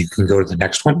 And you can go to the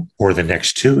next one or the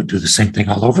next two and do the same thing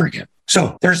all over again.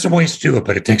 So there's some ways to do it,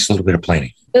 but it takes a little bit of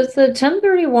planning. Does the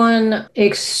 1031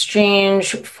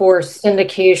 exchange for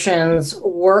syndications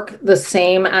work the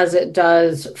same as it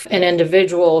does an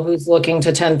individual who's looking to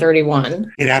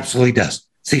 1031? It absolutely does.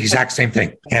 It's the exact same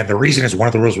thing. And the reason is one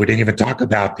of the rules we didn't even talk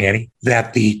about, Danny,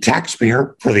 that the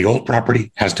taxpayer for the old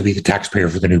property has to be the taxpayer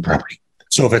for the new property.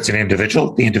 So if it's an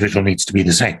individual, the individual needs to be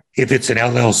the same. If it's an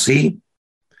LLC,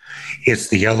 it's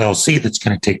the LLC that's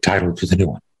going to take title to the new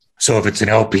one. So if it's an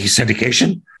LP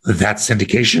syndication, that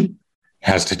syndication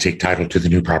has to take title to the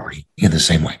new property in the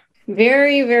same way.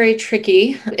 Very, very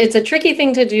tricky. It's a tricky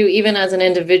thing to do even as an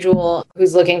individual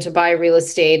who's looking to buy real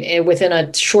estate within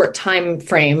a short time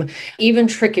frame. Even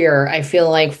trickier, I feel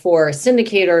like, for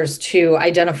syndicators to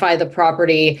identify the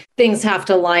property. Things have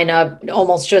to line up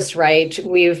almost just right.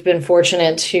 We've been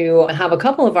fortunate to have a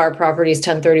couple of our properties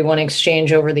 1031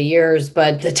 exchange over the years,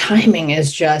 but the timing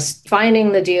is just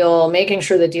finding the deal, making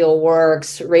sure the deal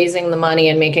works, raising the money,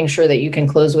 and making sure that you can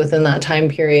close within that time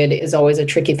period is always a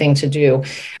tricky thing to do.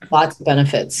 Lots of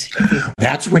benefits.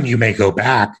 That's when you may go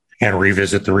back and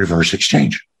revisit the reverse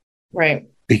exchange. Right.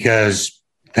 Because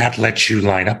that lets you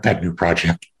line up that new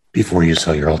project before you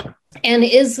sell your old one. And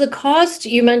is the cost,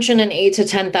 you mentioned an $8,000 to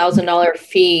 $10,000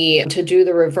 fee to do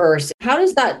the reverse. How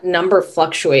does that number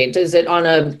fluctuate? Is it on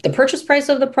the purchase price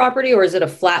of the property, or is it a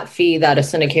flat fee that a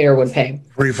syndicator would pay?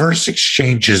 Reverse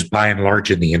exchanges, by and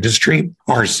large in the industry,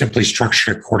 are simply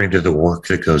structured according to the work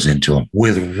that goes into them.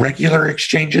 With regular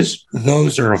exchanges,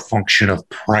 those are a function of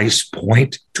price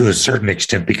point to a certain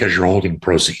extent because you're holding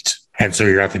proceeds. And so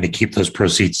you're having to keep those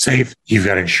proceeds safe. You've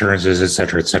got insurances, et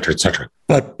cetera, et cetera, et cetera.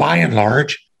 But by and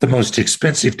large, the most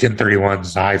expensive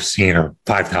 1031s I've seen are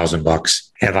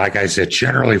 $5,000. And like I said,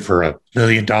 generally for $1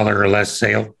 million or less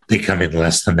sale, they come in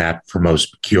less than that for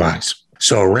most QIs.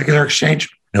 So a regular exchange,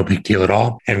 no big deal at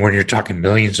all. And when you're talking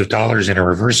millions of dollars in a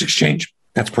reverse exchange,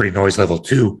 that's pretty noise level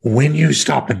too. When you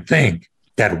stop and think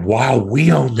that while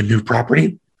we own the new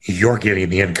property, you're getting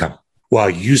the income. While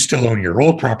you still own your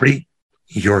old property,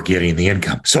 you're getting the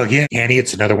income. So again, Annie,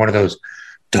 it's another one of those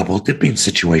double dipping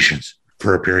situations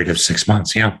for a period of 6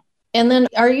 months. Yeah. And then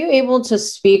are you able to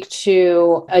speak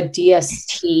to a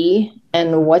DST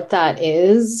and what that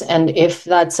is? And if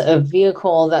that's a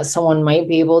vehicle that someone might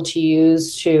be able to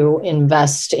use to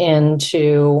invest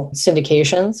into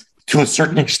syndications? To a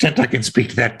certain extent, I can speak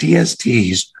to that.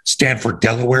 DSTs stand for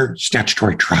Delaware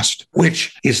Statutory Trust,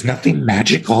 which is nothing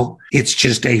magical. It's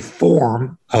just a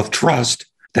form of trust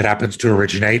that happens to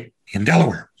originate in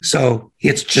Delaware. So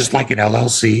it's just like an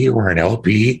LLC or an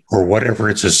LP or whatever.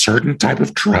 It's a certain type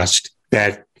of trust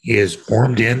that is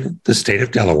formed in the state of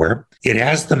Delaware. It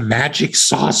has the magic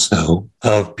sauce, though,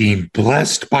 of being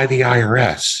blessed by the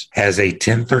IRS as a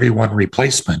 1031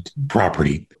 replacement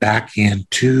property back in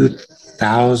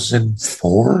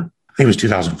 2004. I think it was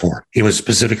 2004. It was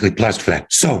specifically blessed for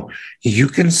that. So you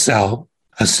can sell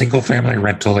a single family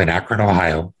rental in Akron,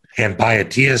 Ohio, and buy a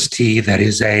DST that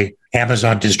is a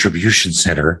Amazon distribution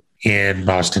center in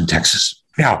Austin, Texas.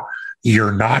 Now,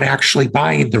 you're not actually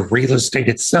buying the real estate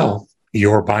itself.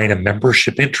 you're buying a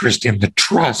membership interest in the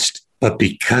trust, but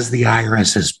because the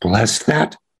IRS has blessed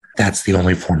that, that's the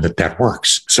only form that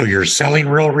works. So you're selling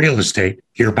real estate,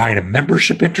 you're buying a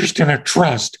membership interest in a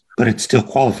trust, but it still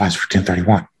qualifies for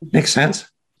 1031. Makes sense?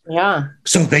 Yeah.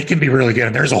 So they can be really good.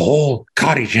 And there's a whole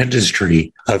cottage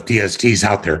industry of DSTs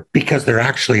out there because they're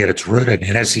actually at its root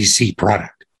an SEC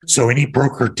product. So any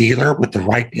broker dealer with the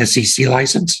right SEC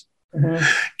license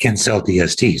can sell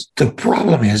DSTs. The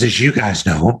problem is, as you guys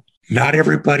know, not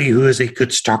everybody who is a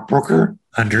good stockbroker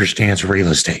understands real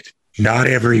estate. Not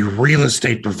every real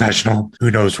estate professional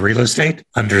who knows real estate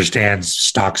understands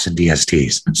stocks and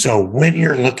DSTs. So when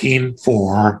you're looking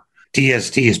for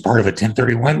DST as part of a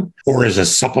 1031 or as a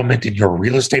supplement in your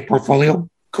real estate portfolio,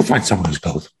 go find someone who's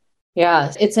both.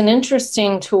 Yeah, it's an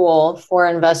interesting tool for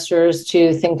investors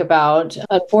to think about.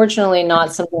 Unfortunately,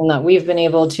 not something that we've been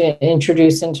able to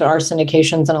introduce into our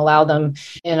syndications and allow them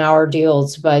in our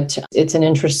deals, but it's an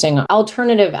interesting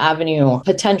alternative avenue,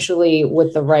 potentially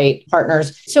with the right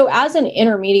partners. So as an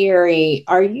intermediary,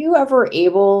 are you ever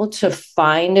able to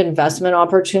find investment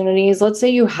opportunities? Let's say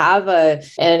you have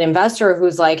an investor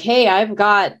who's like, hey, I've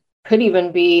got could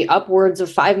even be upwards of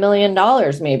 $5 million.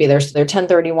 Maybe they're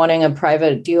 1031ing a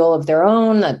private deal of their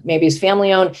own that maybe is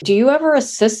family owned. Do you ever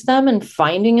assist them in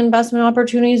finding investment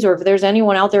opportunities? Or if there's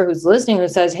anyone out there who's listening who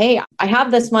says, hey, I have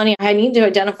this money, I need to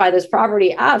identify this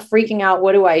property, freaking out,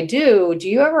 what do I do? Do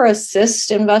you ever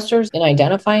assist investors in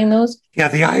identifying those? Yeah,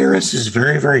 the IRS is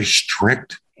very, very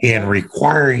strict in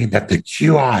requiring that the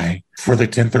QI for the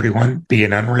 1031 be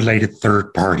an unrelated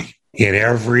third party in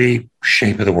every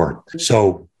shape of the word.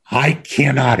 So I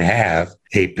cannot have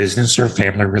a business or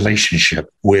family relationship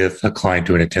with a client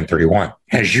doing a 1031.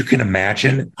 As you can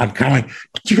imagine, I'm kind of like,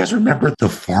 do you guys remember the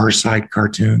Far Side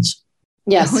cartoons?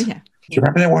 Yes. Oh, yeah. Do you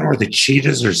remember that one where the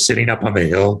cheetahs are sitting up on the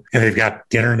hill and they've got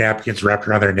dinner napkins wrapped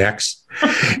around their necks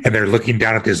and they're looking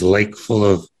down at this lake full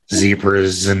of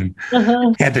zebras and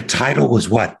the title was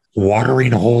what?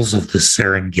 Watering Holes of the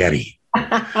Serengeti.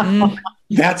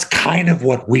 That's kind of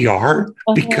what we are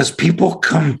because people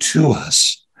come to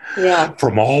us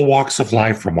from all walks of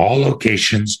life, from all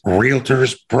locations,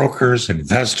 realtors, brokers,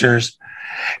 investors,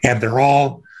 and they're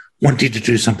all wanting to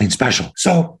do something special.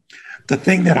 So the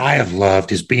thing that I have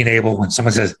loved is being able, when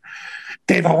someone says,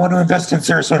 Dave, I want to invest in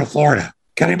Sarasota, Florida.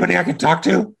 Got anybody I can talk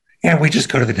to? And we just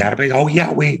go to the database. Oh,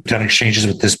 yeah, we've done exchanges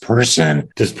with this person.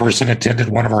 This person attended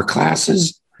one of our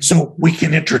classes. So we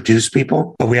can introduce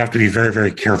people, but we have to be very,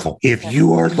 very careful. If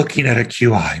you are looking at a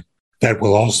QI that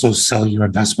will also sell you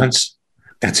investments,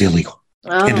 that's illegal.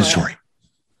 End of story.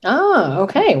 Oh,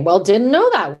 okay. Well, didn't know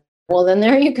that. Well, then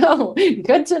there you go.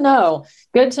 Good to know.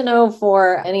 Good to know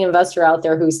for any investor out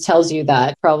there who tells you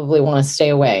that, probably want to stay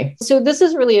away. So this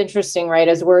is really interesting, right?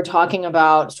 As we're talking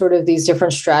about sort of these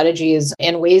different strategies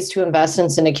and ways to invest in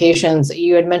syndications,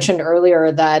 you had mentioned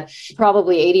earlier that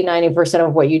probably 80-90%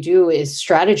 of what you do is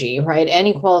strategy, right?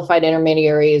 Any qualified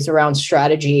intermediary is around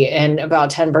strategy and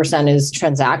about 10% is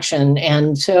transaction.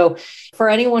 And so for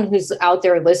anyone who's out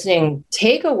there listening,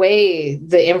 take away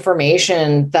the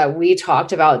information that we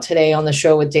talked about today on the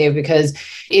show with Dave, because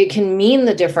it can mean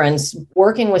the difference.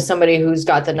 Working with somebody who's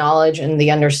got the knowledge and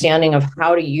the understanding of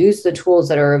how to use the tools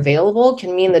that are available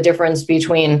can mean the difference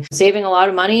between saving a lot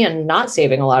of money and not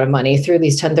saving a lot of money through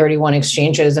these 1031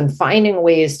 exchanges and finding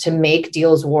ways to make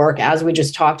deals work. As we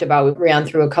just talked about, we ran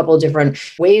through a couple of different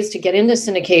ways to get into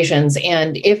syndications.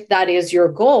 And if that is your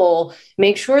goal,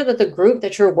 make sure that the group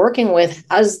that you're working with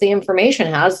has the information,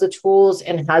 has the tools,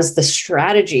 and has the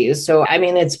strategies. So, I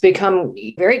mean, it's become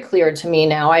very clear to me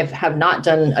now. I have not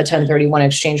done a 1031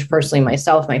 exchange personally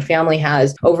myself. My family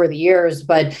has over the years,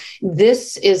 but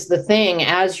this is the thing.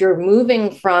 As you're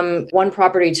moving from one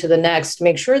property to the next,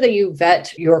 make sure that you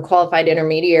vet your qualified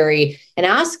intermediary and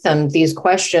ask them these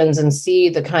questions and see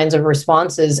the kinds of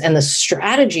responses and the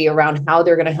strategy around how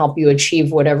they're going to help you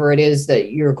achieve whatever it is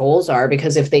that your goals are.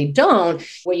 Because if they don't,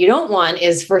 what you don't want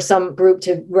is for some group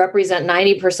to represent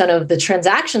 90% of the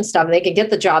transaction stuff. They can get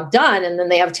the job done, and then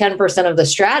they have 10% of the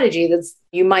strategy. That's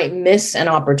you might miss an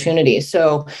opportunity.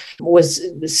 So was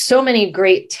so many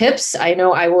great tips. I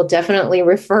know I will definitely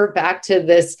refer back to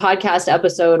this podcast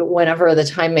episode whenever the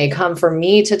time may come for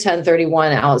me to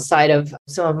 1031 outside of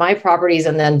some of my properties.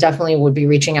 And then definitely would be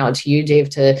reaching out to you, Dave,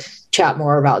 to chat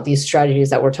more about these strategies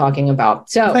that we're talking about.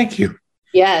 So thank you.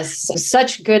 Yes,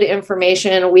 such good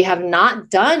information. We have not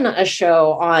done a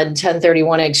show on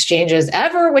 1031 exchanges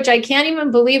ever, which I can't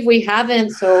even believe we haven't.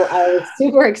 So I was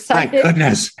super excited. My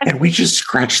goodness. And we just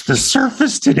scratched the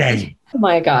surface today. Oh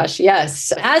my gosh.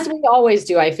 Yes. As we always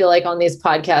do, I feel like on these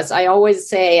podcasts, I always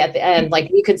say at the end,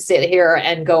 like we could sit here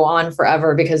and go on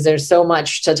forever because there's so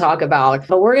much to talk about.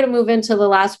 But we're going to move into the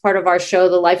last part of our show,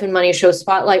 the Life and Money Show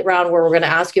Spotlight Round, where we're going to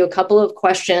ask you a couple of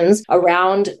questions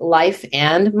around life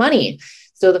and money.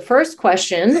 So the first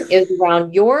question is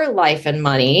around your life and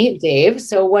money, Dave.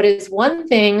 So what is one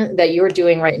thing that you're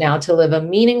doing right now to live a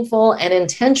meaningful and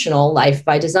intentional life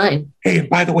by design? Hey, and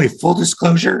by the way, full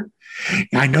disclosure,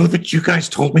 I know that you guys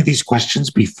told me these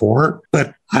questions before,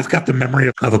 but I've got the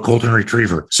memory of a golden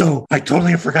retriever. So I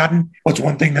totally have forgotten what's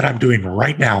one thing that I'm doing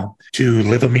right now to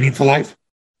live a meaningful life.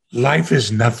 Life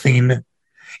is nothing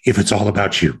if it's all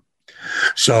about you.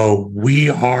 So we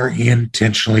are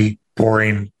intentionally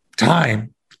pouring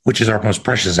time, which is our most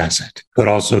precious asset, but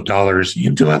also dollars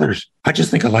into others. I just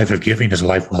think a life of giving is a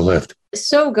life well lived.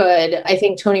 So good. I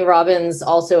think Tony Robbins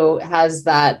also has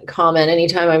that comment.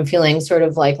 Anytime I'm feeling sort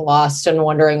of like lost and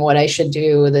wondering what I should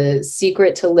do, the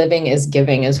secret to living is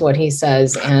giving, is what he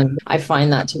says. And I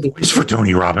find that to be. It's for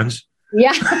Tony Robbins.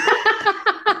 Yeah.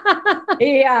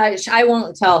 Yeah, I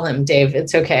won't tell him, Dave.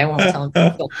 It's okay. I won't tell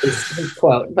him his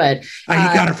quote, but you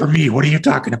got it from me. What are you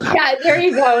talking about? Yeah, there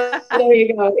you go. There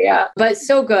you go. Yeah. But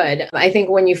so good. I think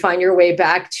when you find your way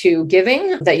back to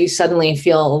giving, that you suddenly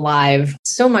feel alive.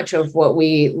 So much of what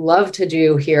we love to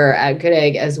do here at Good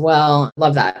Egg as well.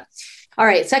 Love that. All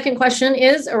right. Second question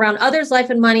is around others'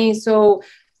 life and money. So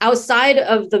outside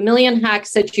of the million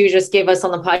hacks that you just gave us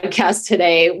on the podcast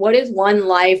today, what is one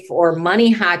life or money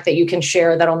hack that you can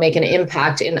share that'll make an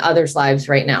impact in others' lives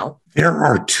right now? There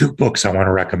are 2 books I want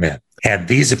to recommend, and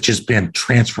these have just been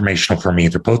transformational for me.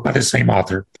 They're both by the same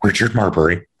author, Richard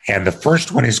Marbury. And the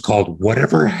first one is called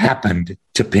Whatever Happened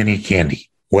to Penny Candy.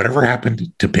 Whatever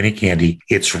Happened to Penny Candy.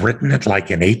 It's written at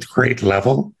like an 8th grade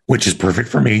level, which is perfect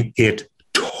for me. It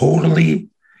totally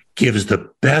gives the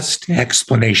best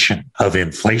explanation of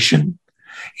inflation,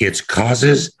 its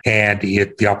causes, and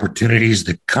the opportunities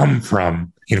that come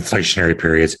from inflationary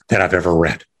periods that I've ever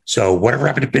read. So Whatever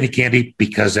Happened to Penny Candy,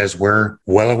 because as we're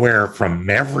well aware from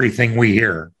everything we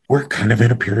hear, we're kind of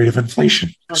in a period of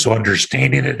inflation. So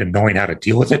understanding it and knowing how to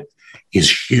deal with it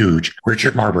is huge.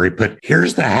 Richard Marbury. But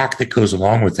here's the hack that goes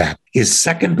along with that. His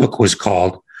second book was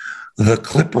called The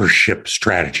Clipper Ship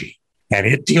Strategy. And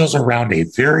it deals around a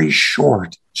very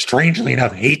short, strangely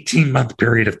enough, 18-month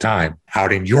period of time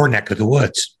out in your neck of the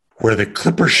woods, where the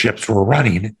clipper ships were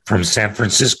running from San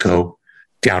Francisco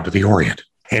down to the Orient.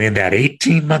 And in that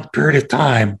 18-month period of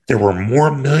time, there were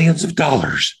more millions of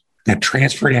dollars that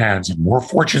transferred hands and more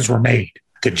fortunes were made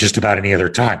than just about any other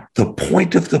time. The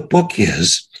point of the book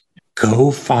is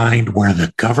go find where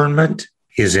the government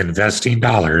is investing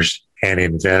dollars and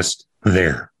invest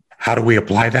there. How do we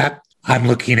apply that? I'm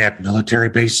looking at military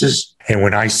bases. And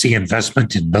when I see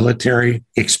investment in military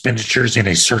expenditures in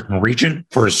a certain region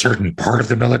for a certain part of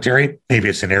the military, maybe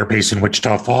it's an air base in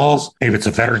Wichita Falls, maybe it's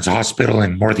a veterans hospital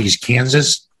in Northeast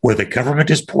Kansas, where the government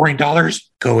is pouring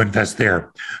dollars, go invest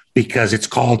there, because it's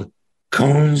called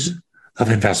cones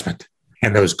of investment.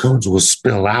 And those cones will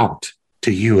spill out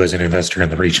to you as an investor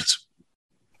in the regions.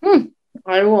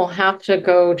 I will have to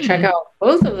go check out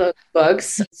both of those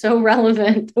books. So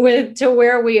relevant to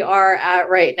where we are at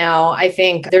right now. I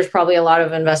think there's probably a lot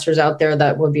of investors out there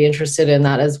that would be interested in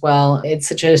that as well. It's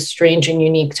such a strange and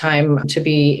unique time to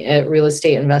be a real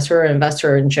estate investor or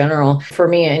investor in general. For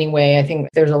me, anyway, I think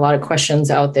there's a lot of questions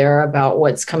out there about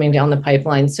what's coming down the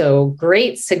pipeline. So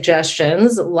great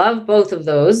suggestions. Love both of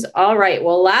those. All right.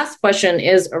 Well, last question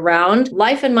is around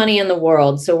life and money in the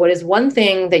world. So what is one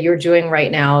thing that you're doing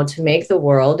right now to make the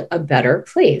world a better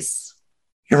place?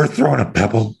 You ever thrown a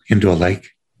pebble into a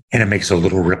lake and it makes a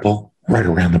little ripple right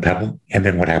around the pebble? And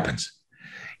then what happens?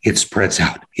 It spreads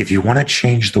out. If you want to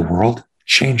change the world,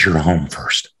 change your home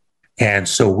first. And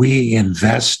so we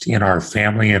invest in our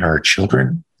family and our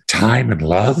children time and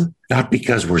love, not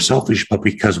because we're selfish, but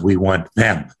because we want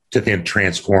them to then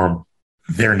transform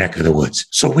their neck of the woods.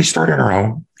 So we start in our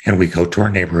home and we go to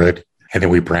our neighborhood and then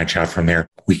we branch out from there.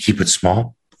 We keep it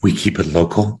small, we keep it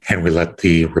local, and we let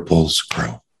the ripples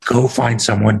grow. Go find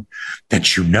someone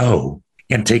that you know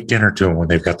and take dinner to them when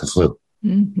they've got the flu.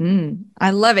 Mm-hmm.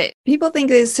 I love it. People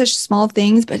think it's such small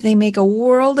things, but they make a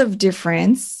world of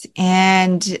difference.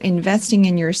 And investing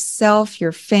in yourself,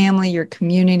 your family, your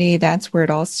community, that's where it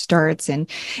all starts. And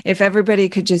if everybody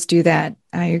could just do that,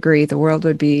 I agree, the world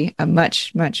would be a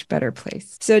much, much better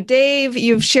place. So Dave,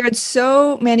 you've shared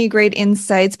so many great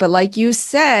insights, but like you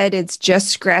said, it's just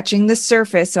scratching the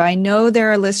surface. So I know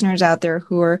there are listeners out there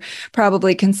who are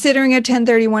probably considering a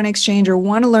 1031 exchange or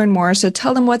want to learn more. So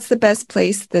tell them what's the best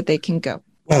place that they can go.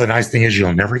 Well, the nice thing is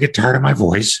you'll never get tired of my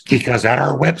voice, because at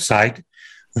our website,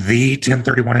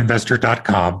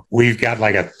 the1031investor.com. We've got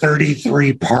like a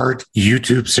 33-part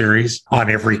YouTube series on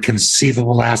every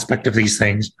conceivable aspect of these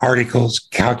things, articles,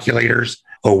 calculators,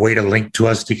 a way to link to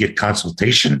us to get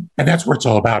consultation. And that's what it's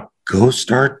all about. Go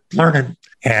start learning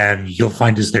and you'll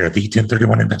find us there,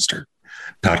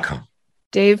 the1031investor.com.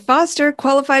 Dave Foster,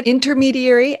 qualified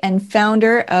intermediary and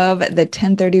founder of the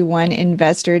 1031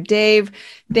 Investor. Dave,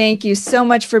 thank you so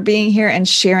much for being here and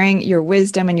sharing your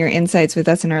wisdom and your insights with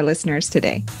us and our listeners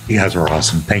today. You guys are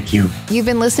awesome. Thank you. You've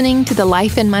been listening to The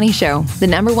Life and Money Show, the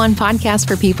 #1 podcast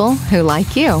for people who,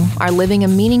 like you, are living a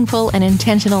meaningful and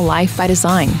intentional life by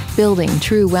design, building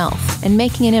true wealth, and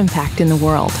making an impact in the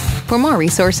world. For more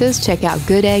resources, check out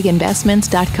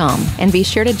goodegginvestments.com and be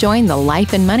sure to join the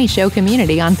Life and Money Show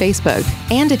community on Facebook.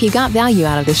 And if you got value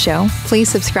out of the show, please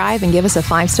subscribe and give us a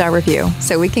 5-star review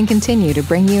so we can continue to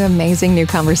bring you amazing new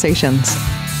conversations.